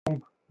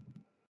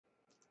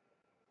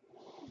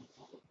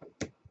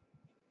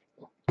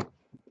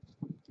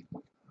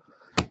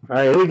All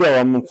right, here we go.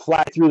 I'm going to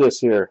fly through this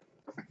here.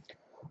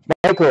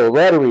 Michael,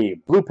 lottery,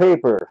 blue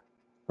paper,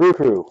 Brew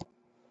Crew,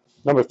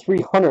 number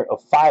 300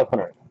 of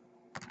 500.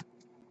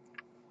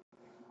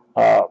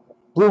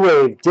 Blue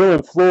Wave,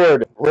 Dylan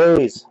Floyd,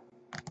 Rays.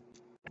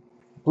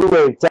 Blue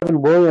Wave,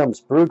 Devin Williams,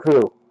 Brew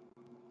Crew.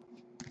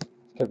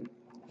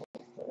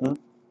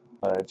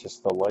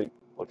 Just the light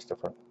looks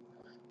different.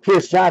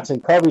 Pierce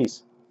Johnson,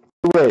 Cubbies,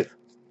 Blue Wave.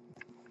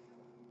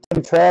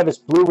 Devin Travis,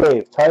 Blue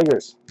Wave,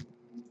 Tigers.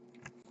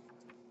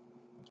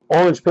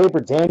 Orange paper,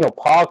 Daniel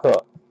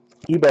Palka,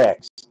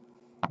 D-backs,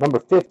 number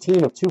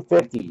 15 of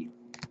 250.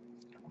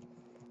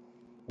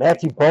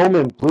 Matthew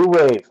Bowman, Blue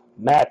Wave,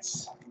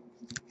 Mets.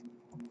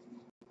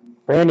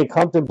 Brandon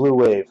Compton, Blue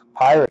Wave,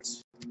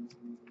 Pirates.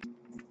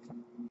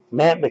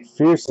 Matt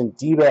McPherson,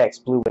 D-backs,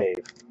 Blue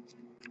Wave.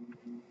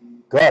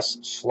 Gus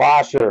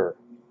Schlosser,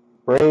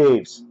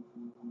 Braves,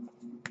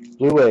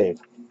 Blue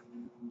Wave.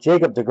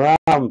 Jacob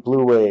deGrom,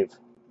 Blue Wave,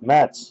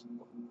 Mets.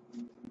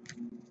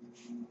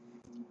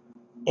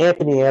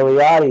 Anthony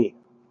Eliotti,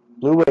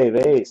 Blue Wave,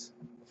 A's.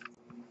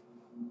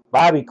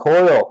 Bobby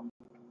Coyle,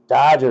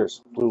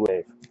 Dodgers, Blue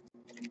Wave.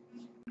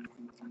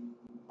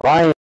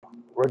 Brian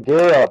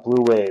Regera,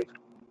 Blue Wave,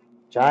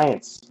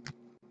 Giants.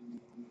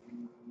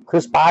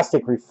 Chris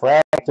Bostic,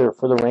 refractor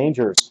for the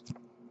Rangers,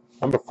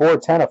 number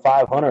 410 of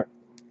 500.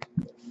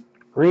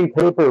 Green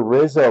paper,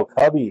 Rizzo,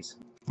 Cubbies,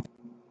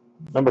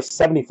 number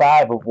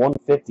 75 of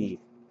 150.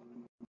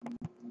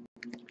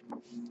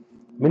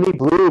 Mini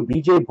blue,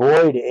 BJ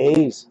Boyd,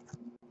 A's,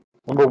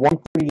 number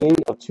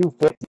 138 of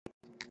 250.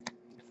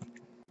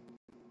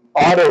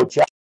 Auto,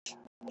 Josh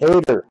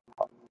Hader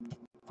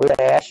for the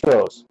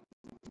Astros.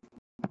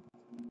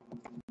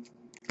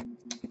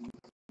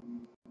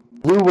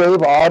 Blue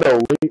Wave auto,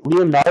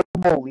 Leonardo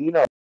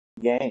Molina,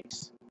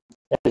 Yanks.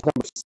 That is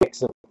number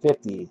 6 of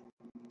 50.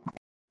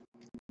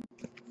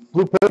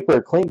 Blue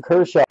paper, Clayton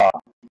Kershaw,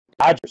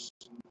 Dodgers.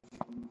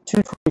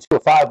 222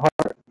 of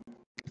 500.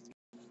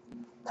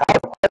 Kyle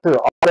Parker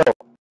auto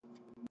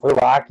for the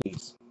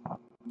Rockies.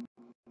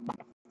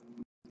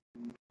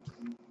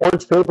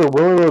 Orange paper,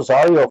 William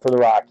Rosario for the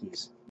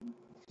Rockies.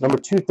 Number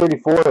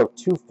 234 of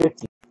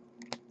 250.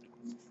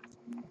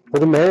 For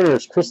the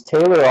Mariners, Chris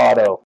Taylor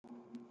auto.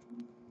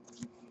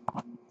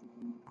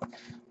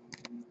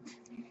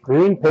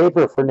 Green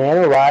paper,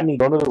 Fernando Rodney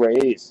going to the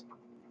Rays.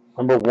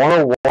 Number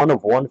 101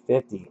 of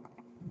 150.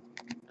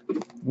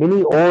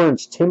 Mini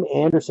orange, Tim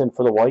Anderson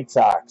for the White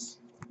Sox.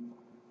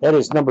 That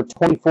is number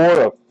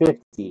 24 of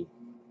 50.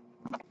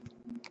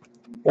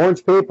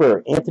 Orange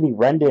paper, Anthony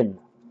Rendon,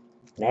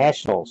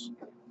 Nationals.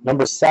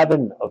 Number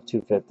 7 of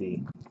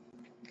 250.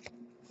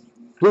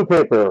 Blue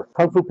paper,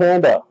 Kung Fu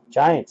Panda,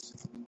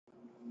 Giants.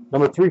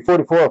 Number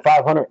 344 of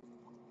 500.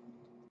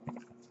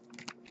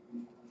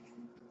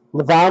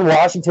 Levon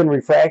Washington,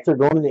 refractor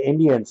going to the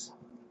Indians.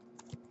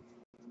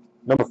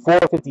 Number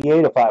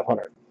 458 of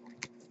 500.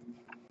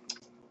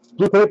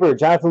 Blue paper,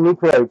 Jonathan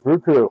Lucroy, Brew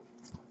Crew.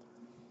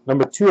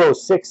 Number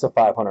 206 of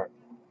 500.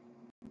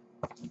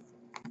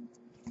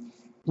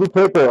 Blue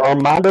paper,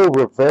 Armando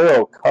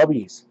Rivero,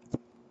 Cubbies.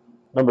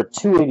 Number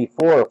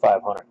 284 of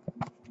 500.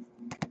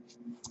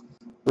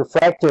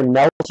 Refractor,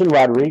 Nelson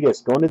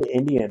Rodriguez going to the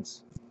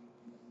Indians.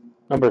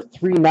 Number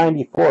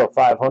 394 of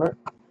 500.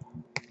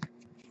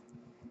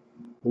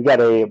 We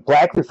got a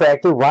black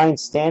refractor, Ryan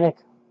Stanek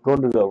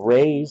going to the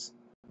Rays.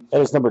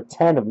 That is number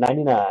 10 of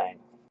 99.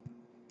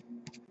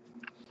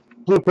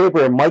 Blue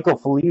paper, Michael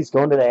Feliz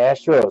going to the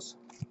Astros.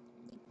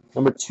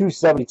 Number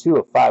 272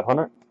 of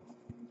 500.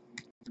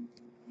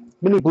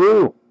 Mini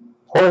blue,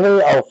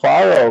 Jorge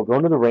Alfaro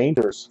going to the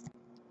Rangers.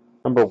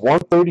 Number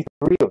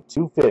 133 of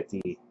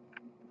 250.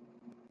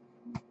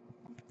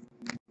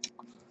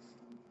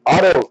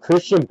 Auto,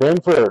 Christian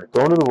Benford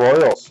going to the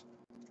Royals.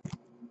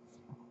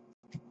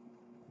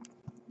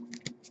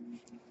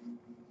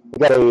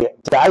 We got a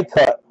die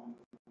cut,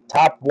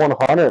 top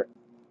 100,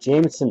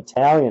 Jameson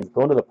Talion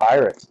going to the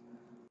Pirates.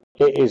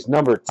 It is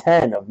number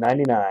 10 of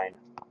 99.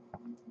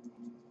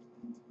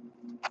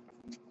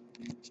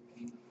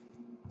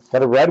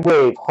 Got a red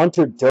wave,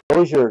 Hunter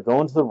Dozier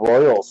going to the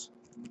Royals.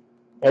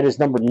 That is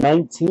number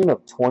 19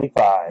 of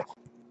 25.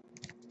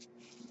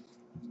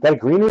 Got a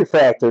green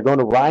refractor going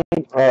to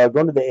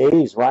the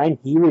A's, Ryan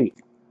Healy,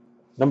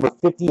 number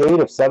 58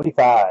 of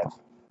 75.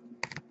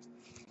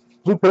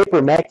 Blue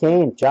paper, Matt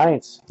Cain,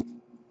 Giants,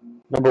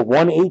 number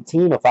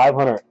 118 of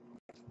 500.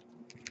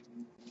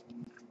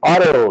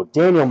 Auto,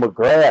 Daniel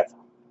McGrath,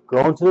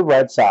 going to the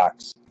Red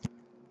Sox.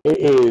 It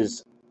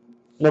is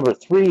number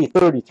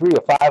 333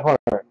 of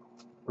 500.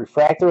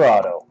 Refractor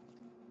auto.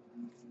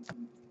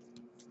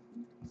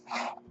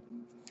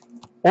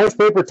 Orange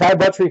paper, Ty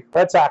Buttrey,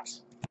 Red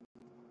Sox.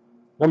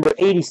 Number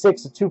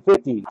 86 of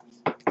 250.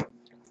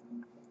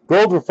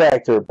 Gold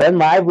refractor, Ben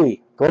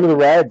Lively, going to the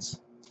Reds.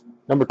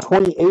 Number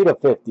 28 of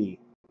 50.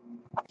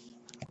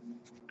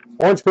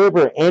 Orange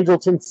paper,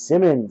 Andrelton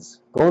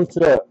Simmons, going to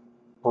the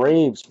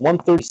Braves,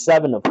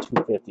 137 of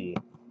 250.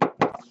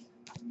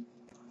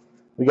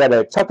 We got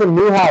a Tucker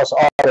Newhouse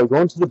auto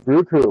going to the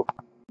Brew Crew.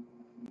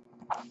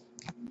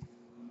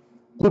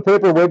 Blue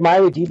paper, Wade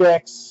Miley,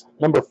 D-backs,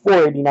 number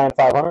 489,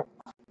 500.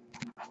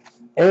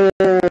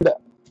 And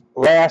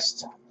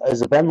last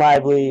is a Ben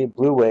Lively,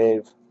 Blue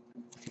Wave.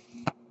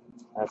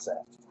 That's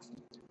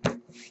that.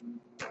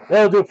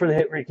 That'll do it for the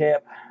hit recap.